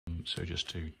So just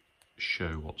to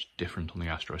show what's different on the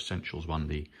Astro Essentials one,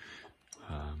 the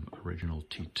original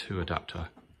T2 adapter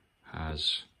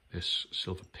has this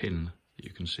silver pin that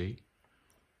you can see,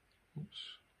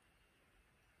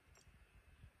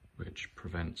 which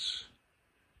prevents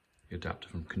the adapter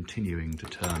from continuing to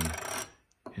turn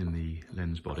in the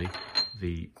lens body.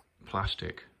 The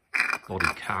plastic body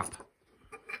cap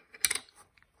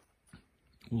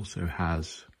also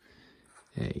has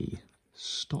a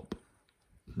stop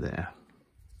there,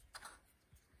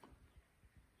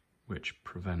 which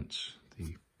prevents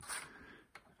the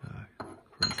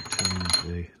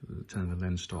turn of the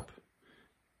lens stop.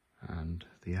 And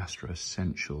the Astro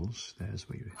Essentials, there's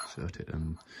where you insert it,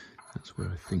 and that's where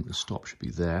I think the stop should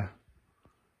be there.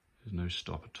 There's no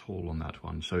stop at all on that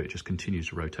one, so it just continues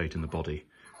to rotate in the body,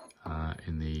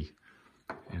 in the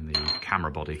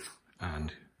camera body,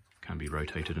 and can be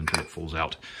rotated until it falls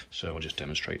out. So I'll just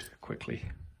demonstrate quickly.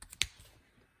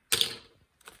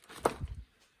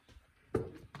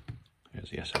 Here's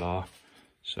the DSLR.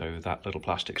 So that little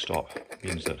plastic stop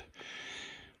means that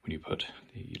when you put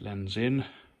the lens in,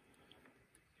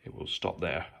 it will stop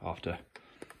there after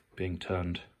being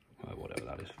turned, whatever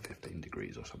that is, 15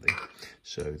 degrees or something.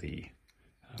 So the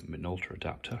Minolta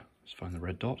adapter, let's find the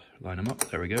red dot, line them up,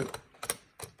 there we go.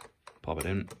 Pop it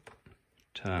in,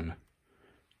 turn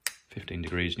 15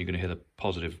 degrees, and you're going to hear the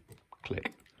positive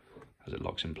click as it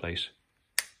locks in place.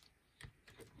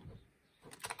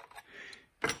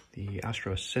 The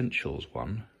Astro Essentials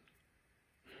one,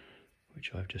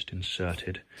 which I've just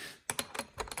inserted,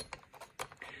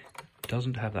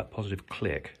 doesn't have that positive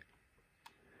click,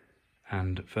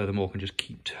 and furthermore can just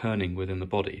keep turning within the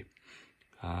body.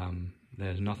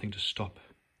 There's nothing to stop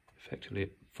effectively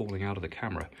it falling out of the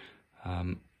camera.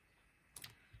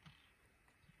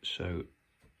 So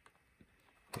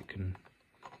the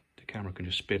camera can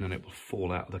just spin and it will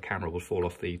fall out. The camera will fall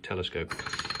off the telescope.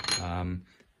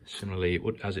 Similarly,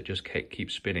 as it just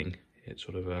keeps spinning, it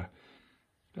sort of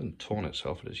hasn't torn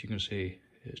itself, but as you can see,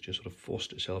 it's just sort of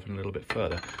forced itself in a little bit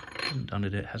further.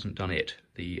 Hasn't done it.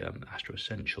 The Astro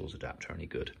Essentials adapter any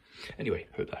good. Anyway,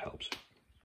 hope that helps.